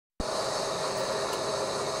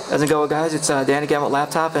How's it going, guys? It's Dan again with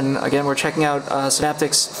Laptop, and again we're checking out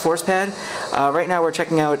Synaptics ForcePad. Right now we're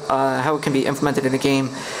checking out how it can be implemented in a game.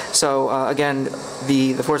 So again,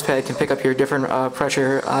 the ForcePad can pick up your different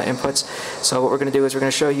pressure inputs. So what we're going to do is we're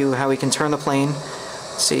going to show you how we can turn the plane.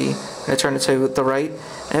 See, I'm going to turn it to the right,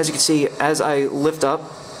 and as you can see, as I lift up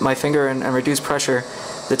my finger and reduce pressure,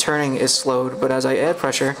 the turning is slowed, but as I add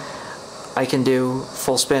pressure, I can do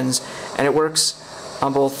full spins, and it works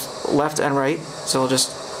on both left and right. So I'll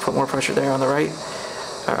just put more pressure there on the right,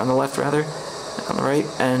 or on the left rather, on the right,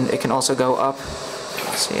 and it can also go up.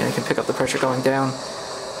 See, and it can pick up the pressure going down.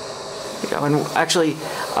 There you go. And actually,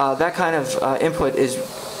 that kind of input is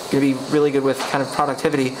going to be really good with kind of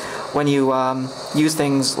productivity. When you use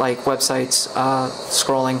things like websites,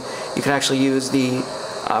 scrolling, you can actually use the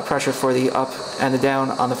pressure for the up and the down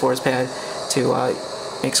on the ForcePad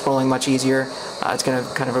to make scrolling much easier. It's going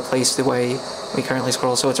to kind of replace the way we currently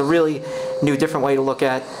scroll. So it's a really new, different way to look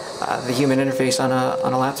at the human interface on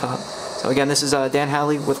a laptop. So again, this is Dan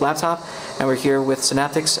Halley with Laptop, and we're here with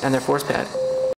Synaptics and their ForcePad.